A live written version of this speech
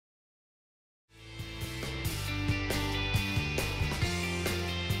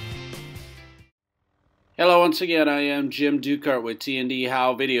Hello once again, I am Jim Dukart with T&D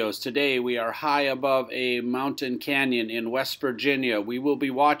How Videos. Today we are high above a mountain canyon in West Virginia. We will be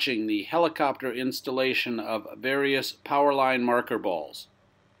watching the helicopter installation of various power line marker balls.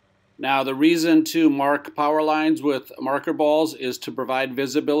 Now the reason to mark power lines with marker balls is to provide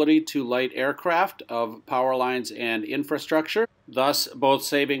visibility to light aircraft of power lines and infrastructure, thus both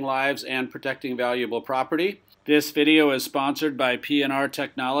saving lives and protecting valuable property. This video is sponsored by P&R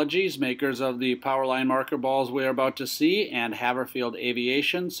Technologies, makers of the power line marker balls we are about to see, and Haverfield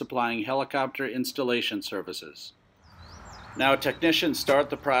Aviation, supplying helicopter installation services. Now technicians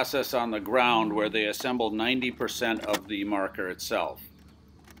start the process on the ground where they assemble 90% of the marker itself.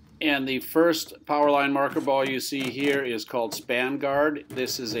 And the first power line marker ball you see here is called Span Guard.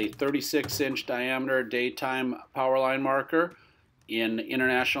 This is a 36-inch diameter daytime power line marker in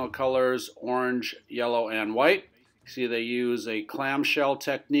international colors orange, yellow, and white. You see they use a clamshell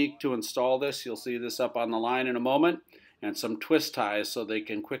technique to install this. You'll see this up on the line in a moment, and some twist ties so they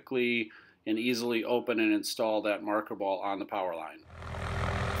can quickly and easily open and install that marker ball on the power line.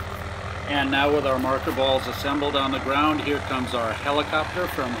 And now with our marker balls assembled on the ground, here comes our helicopter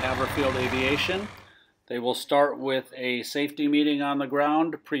from Haverfield Aviation. They will start with a safety meeting on the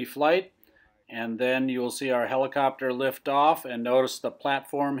ground pre-flight, and then you will see our helicopter lift off, and notice the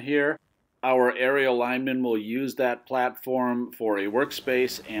platform here. Our aerial linemen will use that platform for a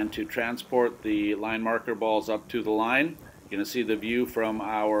workspace and to transport the line marker balls up to the line. You're going to see the view from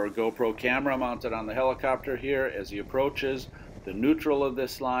our GoPro camera mounted on the helicopter here as he approaches the neutral of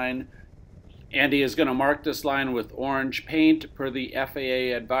this line. And he is going to mark this line with orange paint per the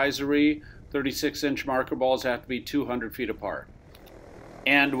FAA advisory. 36-inch marker balls have to be 200 feet apart.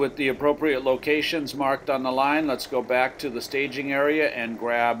 And with the appropriate locations marked on the line, let's go back to the staging area and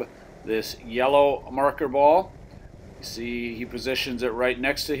grab this yellow marker ball. You see he positions it right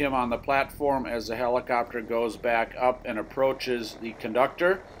next to him on the platform as the helicopter goes back up and approaches the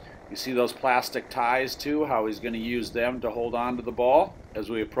conductor. You see those plastic ties too, how he's going to use them to hold on to the ball. As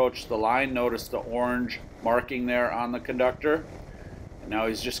we approach the line, notice the orange marking there on the conductor. And now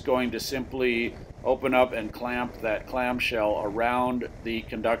he's just going to simply open up and clamp that clamshell around the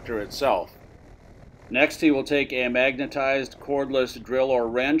conductor itself. Next, he will take a magnetized cordless drill or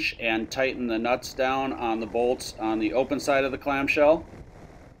wrench and tighten the nuts down on the bolts on the open side of the clamshell,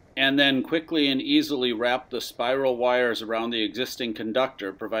 and then quickly and easily wrap the spiral wires around the existing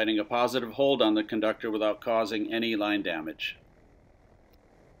conductor, providing a positive hold on the conductor without causing any line damage.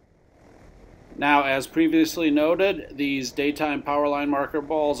 Now, as previously noted, these daytime power line marker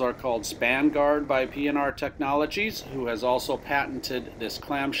balls are called Span Guard by P&R Technologies, who has also patented this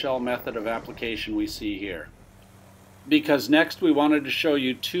clamshell method of application we see here. Because next we wanted to show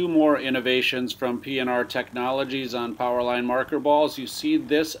you two more innovations from P&R Technologies on power line marker balls. You see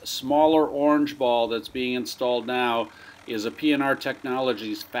this smaller orange ball that's being installed now is a P&R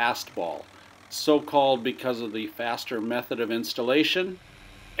Technologies fast ball. It's so called because of the faster method of installation.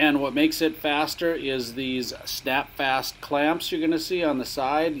 And what makes it faster is these snap fast clamps you're going to see on the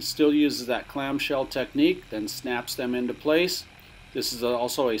side. He still uses that clamshell technique, then snaps them into place. This is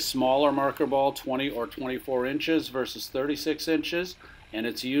also a smaller marker ball, 20 or 24 inches versus 36 inches, and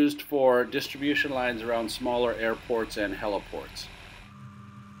it's used for distribution lines around smaller airports and heliports.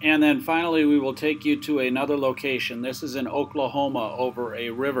 And then finally we will take you to another location. This is in Oklahoma over a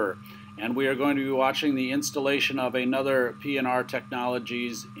river. And we are going to be watching the installation of another P&R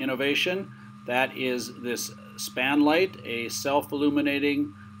Technologies innovation. That is this span light, a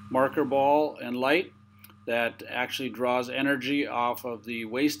self-illuminating marker ball and light that actually draws energy off of the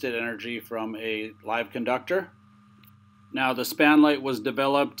wasted energy from a live conductor. Now, the span light was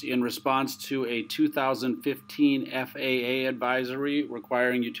developed in response to a 2015 FAA advisory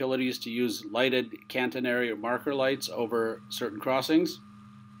requiring utilities to use lighted catenary marker lights over certain crossings.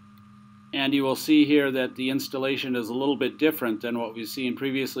 And you will see here that the installation is a little bit different than what we've seen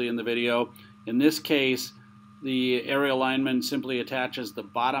previously in the video. In this case, the aerial lineman simply attaches the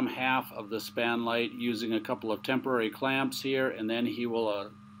bottom half of the span light using a couple of temporary clamps here, and then he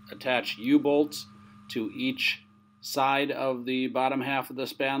will attach U-bolts to each side of the bottom half of the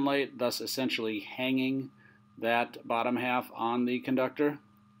span light, thus essentially hanging that bottom half on the conductor.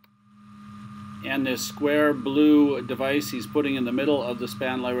 And this square blue device he's putting in the middle of the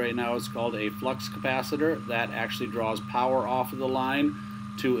span light right now is called a flux capacitor. That actually draws power off of the line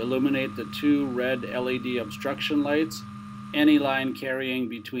to illuminate the two red LED obstruction lights. Any line carrying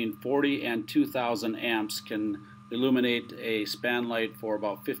between 40 and 2,000 amps can illuminate a span light for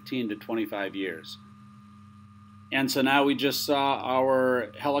about 15 to 25 years. And so now we just saw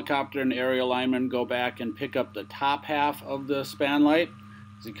our helicopter and aerial lineman go back and pick up the top half of the span light.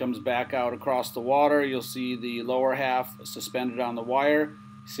 As he comes back out across the water, you'll see the lower half suspended on the wire.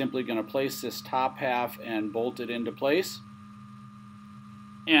 Simply going to place this top half and bolt it into place.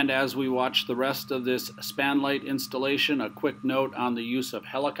 And as we watch the rest of this span light installation, a quick note on the use of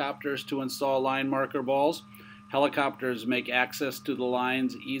helicopters to install line marker balls. Helicopters make access to the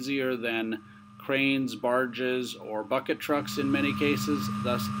lines easier than cranes, barges, or bucket trucks in many cases,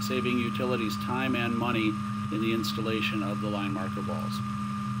 thus saving utilities time and money in the installation of the line marker balls.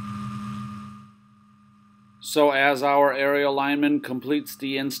 So as our aerial lineman completes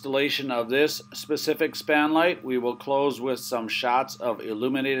the installation of this specific span light, we will close with some shots of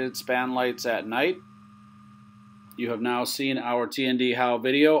illuminated span lights at night. You have now seen our T&D How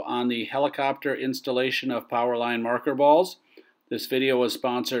video on the helicopter installation of power line marker balls. This video was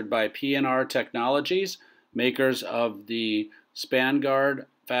sponsored by P&R Technologies, makers of the span guard,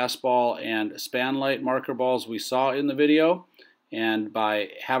 fastball, and span light marker balls we saw in the video, and by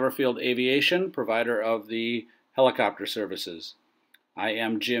Haverfield Aviation, provider of the helicopter services. I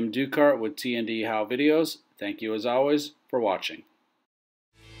am Jim Dukart with T&D How Videos. Thank you as always for watching.